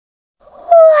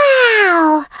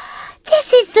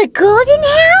The golden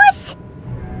house?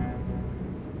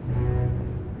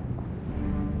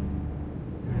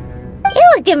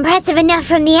 It looked impressive enough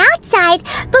from the outside,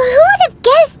 but who would have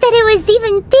guessed that it was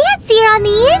even fancier on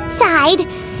the inside?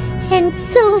 And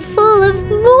so full of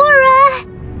Mora.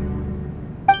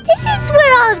 This is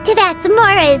where all of Teyvat's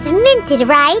Mora is minted,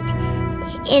 right?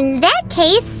 In that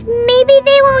case, maybe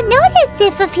they won't notice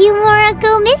if a few Mora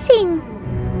go missing.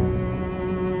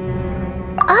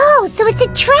 Oh, so it's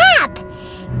a trap!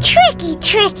 Tricky,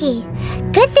 tricky.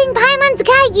 Good thing Paimon's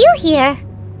got you here.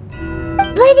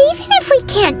 But even if we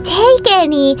can't take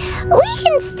any, we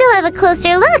can still have a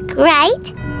closer look,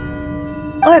 right?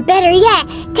 Or better yet,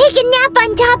 take a nap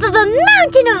on top of a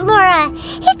mountain of Mora!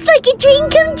 It's like a dream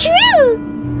come true!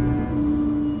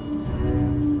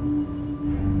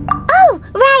 Oh,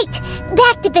 right!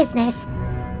 Back to business.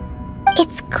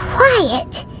 It's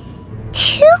quiet.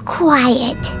 Too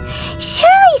quiet.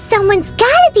 Surely someone's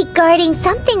gotta be guarding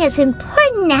something as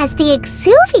important as the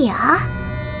Exuvia.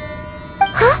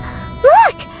 Huh?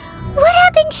 Look! What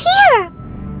happened here?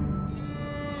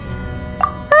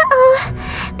 Uh-oh.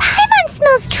 Paimon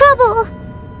smells trouble.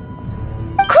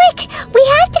 Quick! We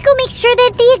have to go make sure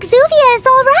that the Exuvia is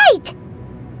all right.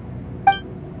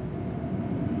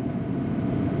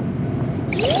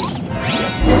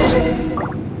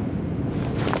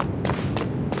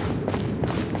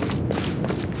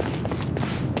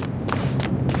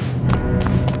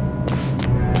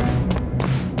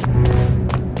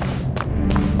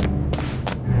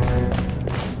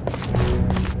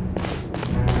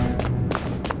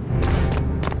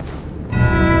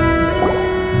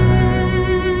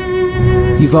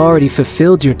 You've already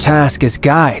fulfilled your task as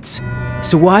guides,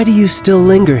 so why do you still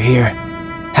linger here?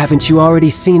 Haven't you already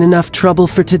seen enough trouble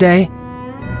for today?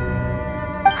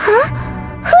 Huh?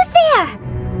 Who's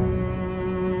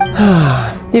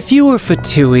there? If you were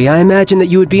Fatui, I imagine that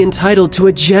you would be entitled to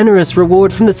a generous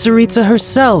reward from the Tsaritsa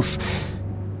herself.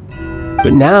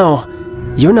 But now,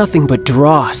 you're nothing but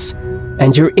dross,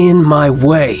 and you're in my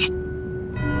way.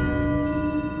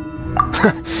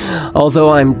 Although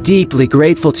I'm deeply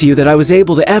grateful to you that I was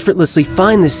able to effortlessly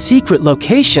find this secret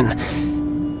location,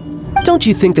 don't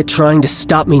you think that trying to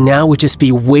stop me now would just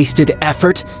be wasted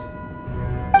effort?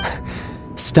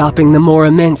 Stopping the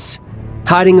Mora Mints,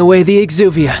 hiding away the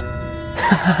Exuvia.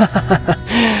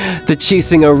 The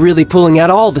Chising are really pulling out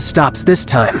all the stops this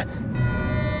time.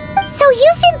 So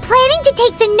you've been planning to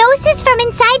take the Gnosis from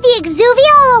inside the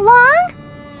Exuvia all along?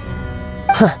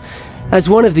 As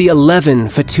one of the 11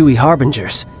 Fatui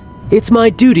Harbingers, it's my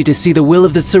duty to see the will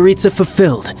of the Tsaritsa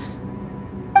fulfilled.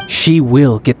 She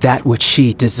will get that which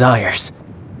she desires.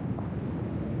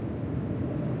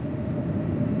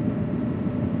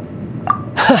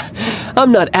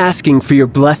 I'm not asking for your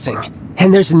blessing,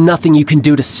 and there's nothing you can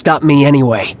do to stop me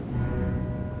anyway.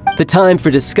 The time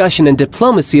for discussion and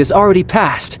diplomacy has already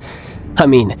passed. I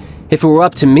mean, if it were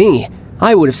up to me,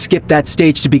 I would have skipped that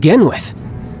stage to begin with.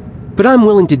 But I'm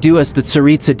willing to do as the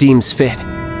Tsaritsa deems fit.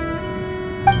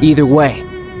 Either way,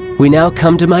 we now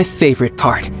come to my favorite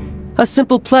part, a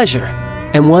simple pleasure,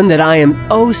 and one that I am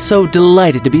oh so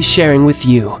delighted to be sharing with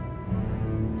you.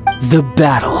 The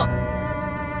battle.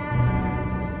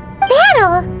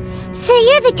 Battle? So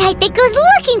you're the type that goes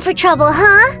looking for trouble,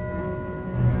 huh?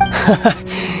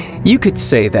 You could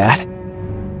say that.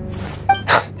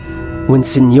 When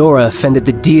Signora offended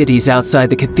the deities outside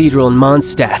the cathedral in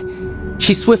Mondstadt,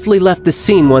 she swiftly left the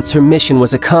scene once her mission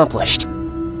was accomplished.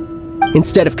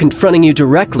 Instead of confronting you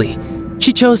directly,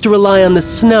 she chose to rely on the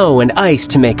snow and ice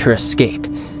to make her escape.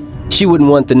 She wouldn't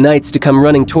want the knights to come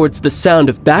running towards the sound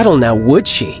of battle now, would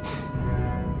she?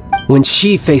 When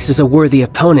she faces a worthy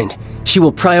opponent, she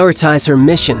will prioritize her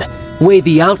mission, weigh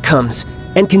the outcomes,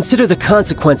 and consider the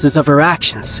consequences of her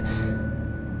actions.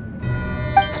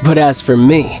 But as for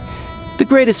me, the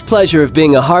greatest pleasure of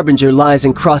being a Harbinger lies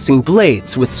in crossing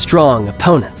blades with strong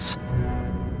opponents.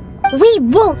 We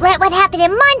won't let what happened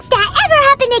in Mondstadt ever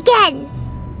happen again!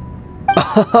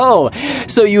 Oh,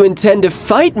 so you intend to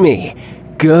fight me?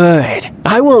 Good.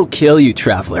 I won't kill you,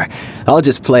 Traveler. I'll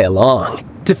just play along,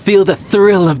 to feel the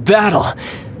thrill of battle.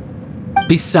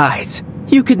 Besides,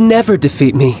 you could never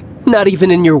defeat me, not even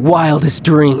in your wildest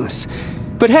dreams.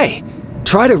 But hey,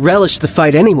 try to relish the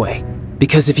fight anyway,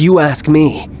 because if you ask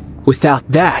me, without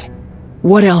that,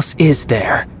 what else is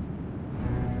there?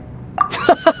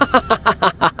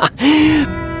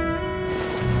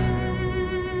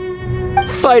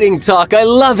 Fighting talk, I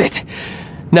love it!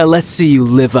 Now let's see you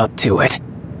live up to it.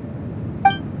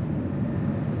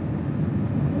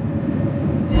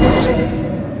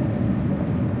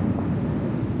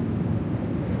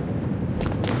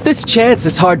 This chance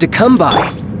is hard to come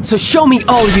by, so show me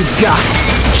all you've got!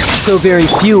 So very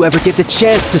few ever get the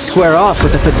chance to square off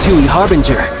with a Fatui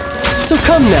Harbinger. So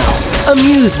come now,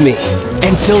 amuse me,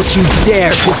 and don't you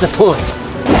dare disappoint.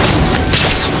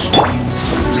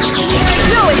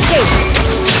 No escape!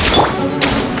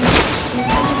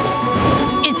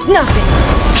 It's nothing!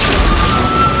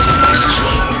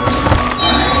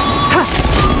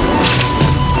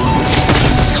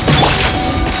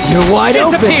 You're wide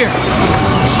Disappear! open!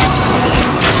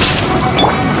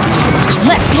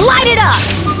 Let's light it up!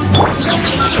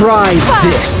 Try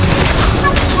this!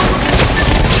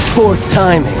 Poor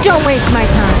timing. Don't waste my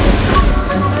time.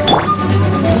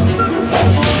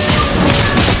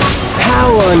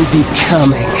 How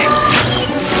unbecoming.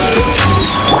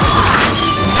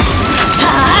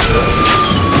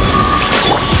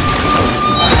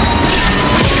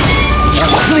 A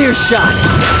clear shot!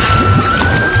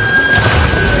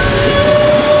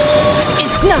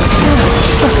 It's nothing.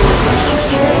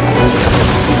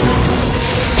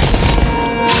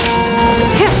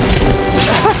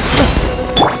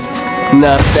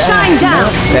 Not bad. Shine down.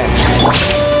 Not bad.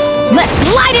 Let's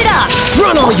light it up!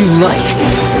 Run all you like.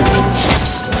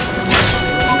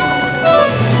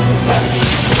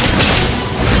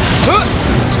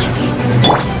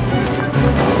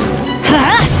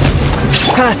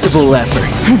 Passable effort.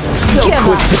 So Give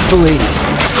quick up. to flee.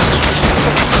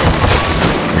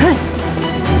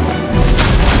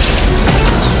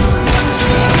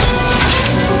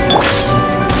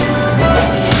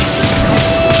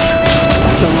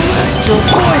 Celestial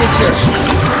Voyager!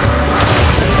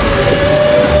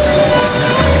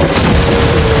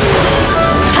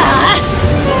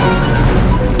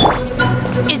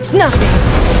 It's nothing.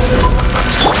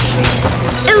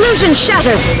 Illusion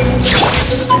shattered.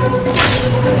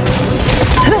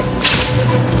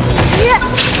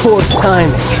 Poor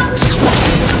timing.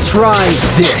 Try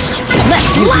this.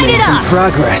 Let's You've light made it some up.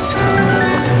 progress.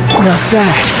 Not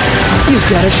bad. You've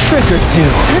got a trick or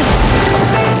two.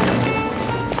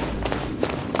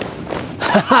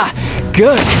 Haha,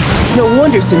 good. No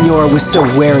wonder Senora was so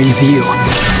wary of you.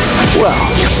 Well,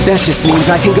 that just means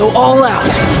I can go all out.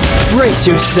 Brace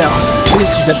yourself. This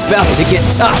is about to get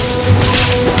tough.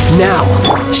 Now,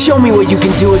 show me what you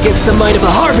can do against the might of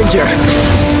a Harbinger.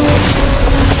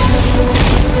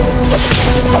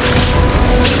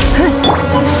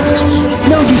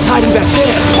 No use hiding back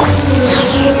there.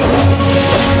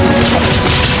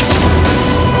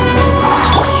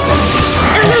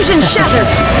 Illusion shattered.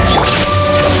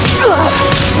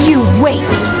 You wait.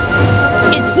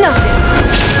 It's nothing.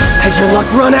 Has your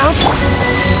luck run out?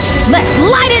 Let's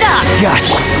light it up.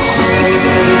 Gotcha.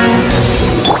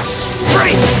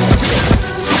 Break!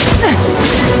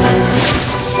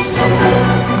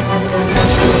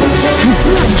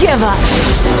 Give up.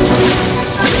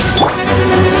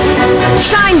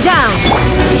 Shine down.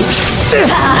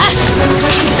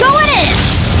 Going in.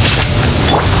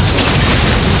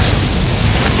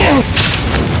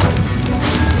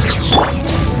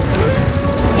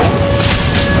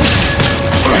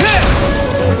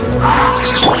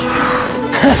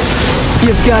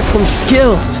 You've got some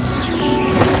skills.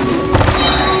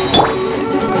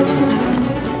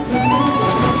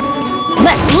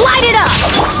 Let's light it up.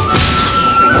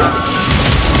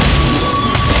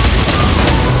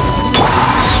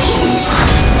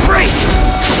 Break!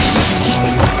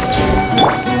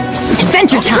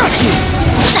 Adventure time.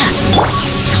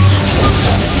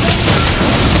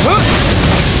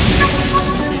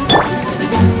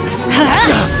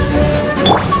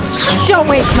 Don't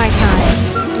waste my time.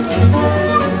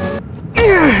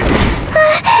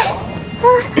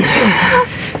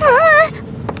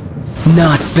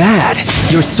 Not bad.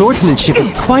 Your swordsmanship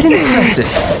is quite impressive.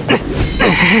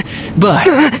 But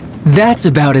that's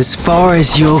about as far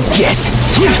as you'll get.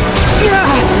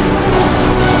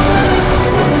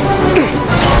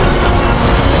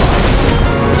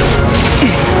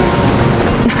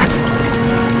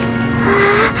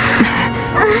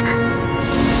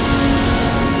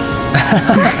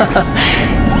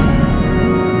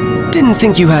 Didn't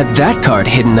think you had that card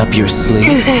hidden up your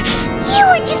sleeve. You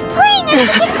were just playing us to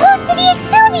get close to the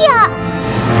Exuvia!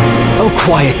 Oh,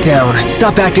 quiet down.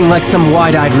 Stop acting like some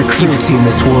wide-eyed recruit. You've seen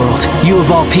this world. You of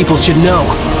all people should know.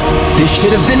 This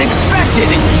should have been expected!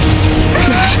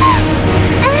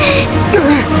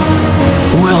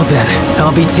 Well then,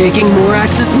 I'll be taking more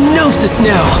Axis Gnosis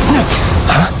now!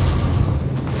 Huh?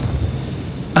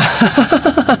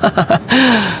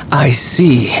 I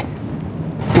see.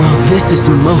 Well, this is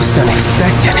most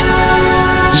unexpected.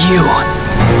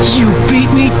 You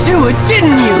beat me to it,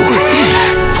 didn't you?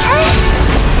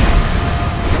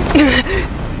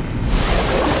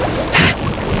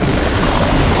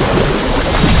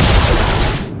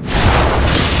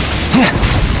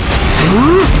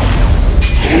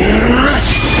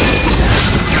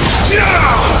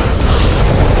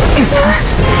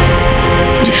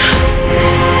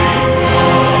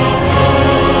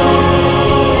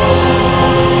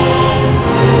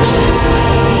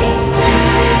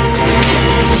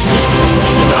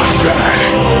 Not bad.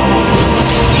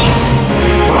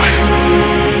 But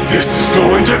this is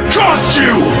going to cost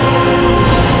you!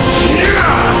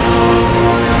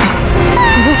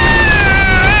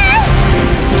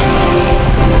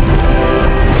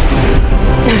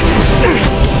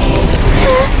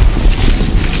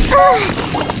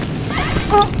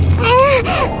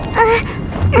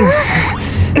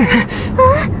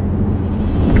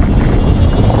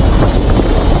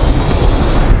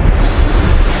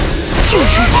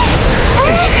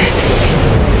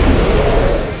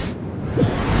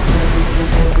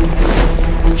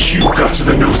 You got to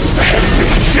the Gnosis ahead of me,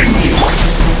 didn't you?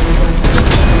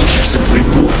 Did you simply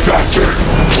move faster?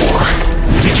 Or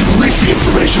did you leak the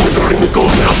information regarding the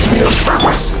Golden House to me on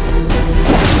purpose?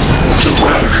 No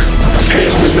matter.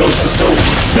 Hand the Gnosis over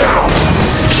now.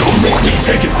 Don't make me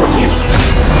take it from you.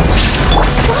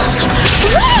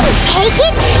 We didn't take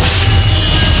it!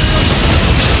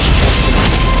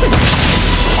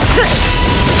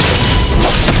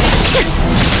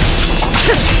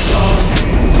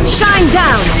 Shine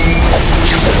down!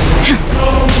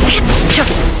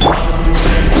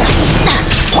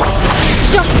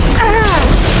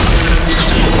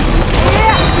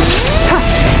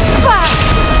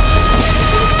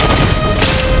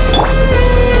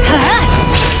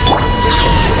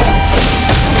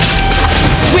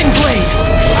 Windblade!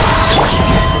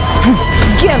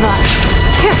 Give up!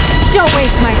 Don't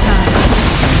waste my time!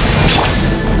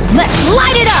 Let's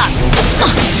light it up!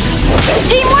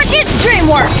 Teamwork is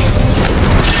dreamwork!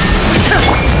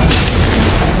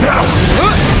 Now!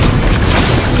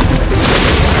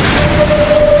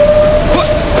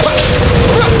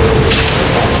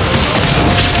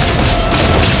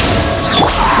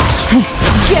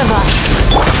 Give up!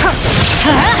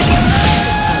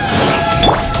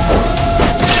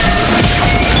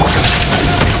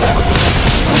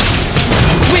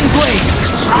 Windblade!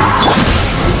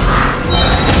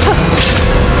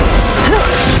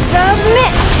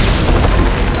 Submit!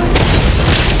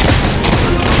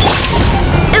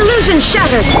 Illusion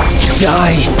shattered!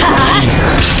 Die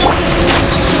here!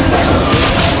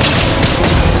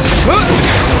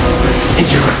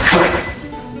 You're a cut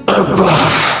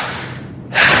above.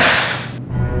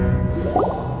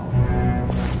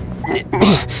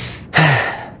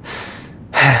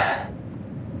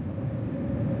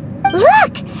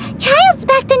 Look! Childe's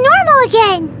back to normal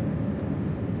again!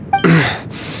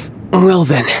 Well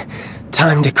then,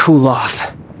 time to cool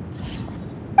off.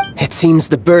 It seems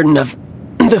the burden of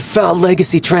the foul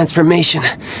legacy transformation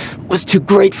was too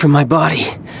great for my body.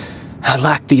 I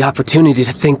lacked the opportunity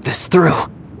to think this through.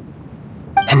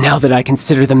 And now that I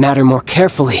consider the matter more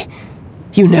carefully,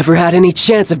 you never had any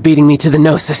chance of beating me to the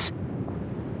Gnosis.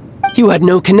 You had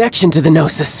no connection to the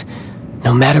Gnosis,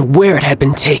 no matter where it had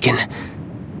been taken.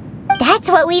 That's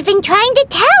what we've been trying to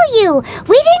tell you!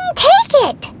 We didn't take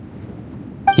it!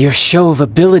 Your show of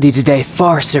ability today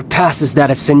far surpasses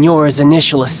that of Signora's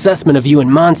initial assessment of you in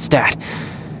Mondstadt.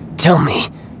 Tell me,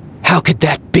 how could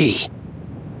that be?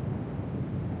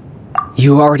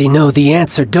 You already know the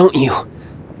answer, don't you?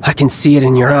 I can see it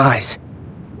in your eyes.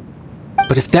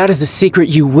 But if that is a secret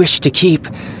you wish to keep,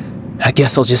 I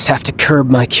guess I'll just have to curb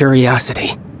my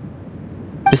curiosity.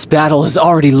 This battle has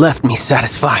already left me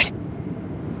satisfied.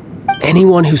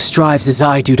 Anyone who strives as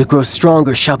I do to grow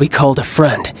stronger shall be called a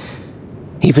friend,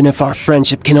 even if our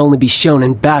friendship can only be shown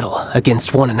in battle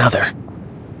against one another.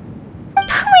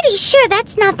 Pretty sure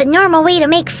that's not the normal way to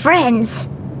make friends.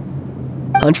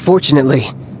 Unfortunately,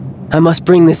 I must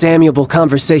bring this amiable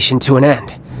conversation to an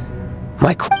end.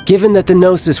 Given that the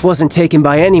Gnosis wasn't taken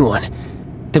by anyone,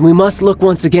 then we must look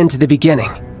once again to the beginning.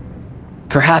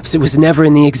 Perhaps it was never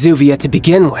in the Exuvia to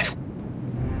begin with.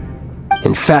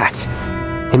 In fact,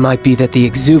 it might be that the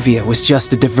Exuvia was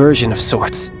just a diversion of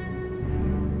sorts.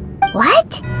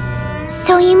 What?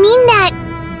 So you mean that...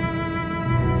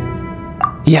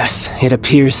 Yes, it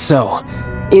appears so.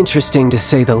 Interesting to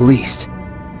say the least.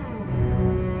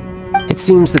 It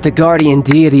seems that the guardian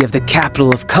deity of the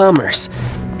capital of commerce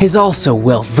is also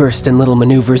well versed in little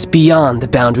maneuvers beyond the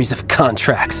boundaries of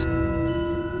contracts.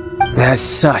 As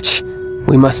such,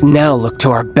 we must now look to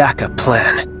our backup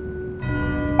plan.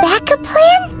 Backup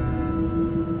plan?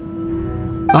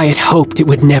 I had hoped it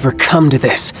would never come to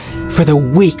this, for the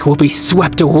weak will be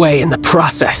swept away in the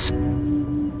process.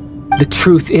 The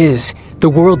truth is, the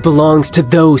world belongs to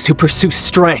those who pursue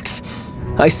strength.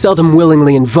 I seldom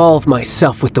willingly involve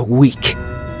myself with the weak.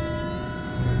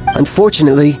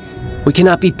 Unfortunately, we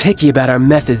cannot be picky about our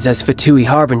methods as Fatui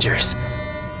Harbingers.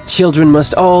 Children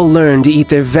must all learn to eat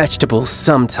their vegetables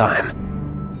sometime.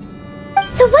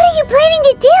 So what are you planning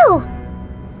to do?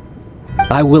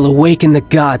 I will awaken the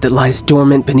god that lies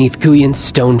dormant beneath Guyon's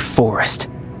stone forest.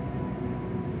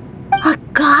 A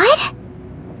god?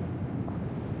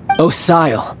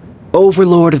 Osial,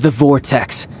 overlord of the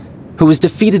Vortex, who was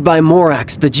defeated by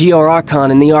Morax, the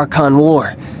Geo-Archon in the Archon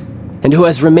War, and who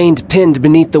has remained pinned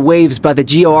beneath the waves by the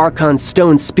Geo-Archon's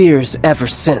stone spears ever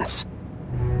since.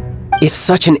 If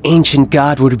such an ancient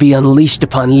god were to be unleashed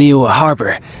upon Liyue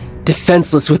Harbor,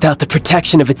 defenseless without the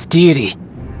protection of its deity,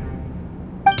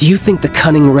 do you think the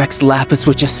cunning Rex Lapis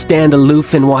would just stand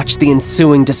aloof and watch the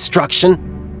ensuing destruction?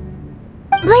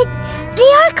 But the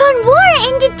Archon War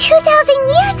ended 2,000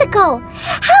 years ago!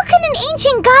 How can an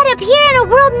ancient god appear in a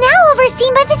world now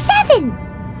overseen by the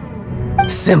Seven?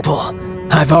 Simple.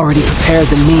 I've already prepared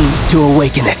the means to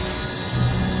awaken it.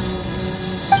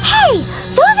 Hey!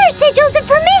 Those are sigils of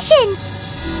permission!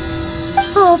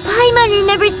 Oh, Paimon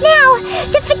remembers now!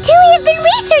 The Fatui have been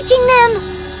researching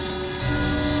them!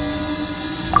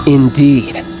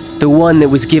 Indeed. The one that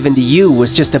was given to you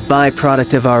was just a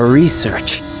byproduct of our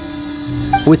research.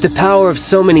 With the power of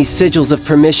so many sigils of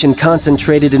permission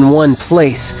concentrated in one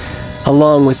place,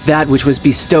 along with that which was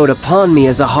bestowed upon me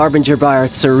as a harbinger by our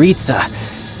Tsaritsa,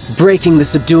 breaking the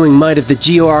subduing might of the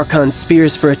Geo-Archon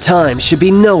spears for a time should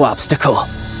be no obstacle.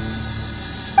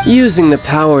 Using the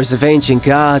powers of ancient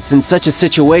gods in such a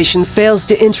situation fails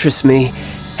to interest me,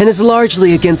 and is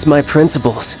largely against my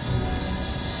principles.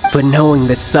 But knowing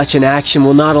that such an action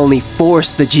will not only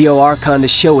force the Geo-Archon to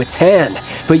show its hand,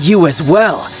 but you as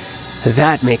well,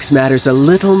 that makes matters a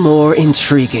little more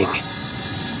intriguing.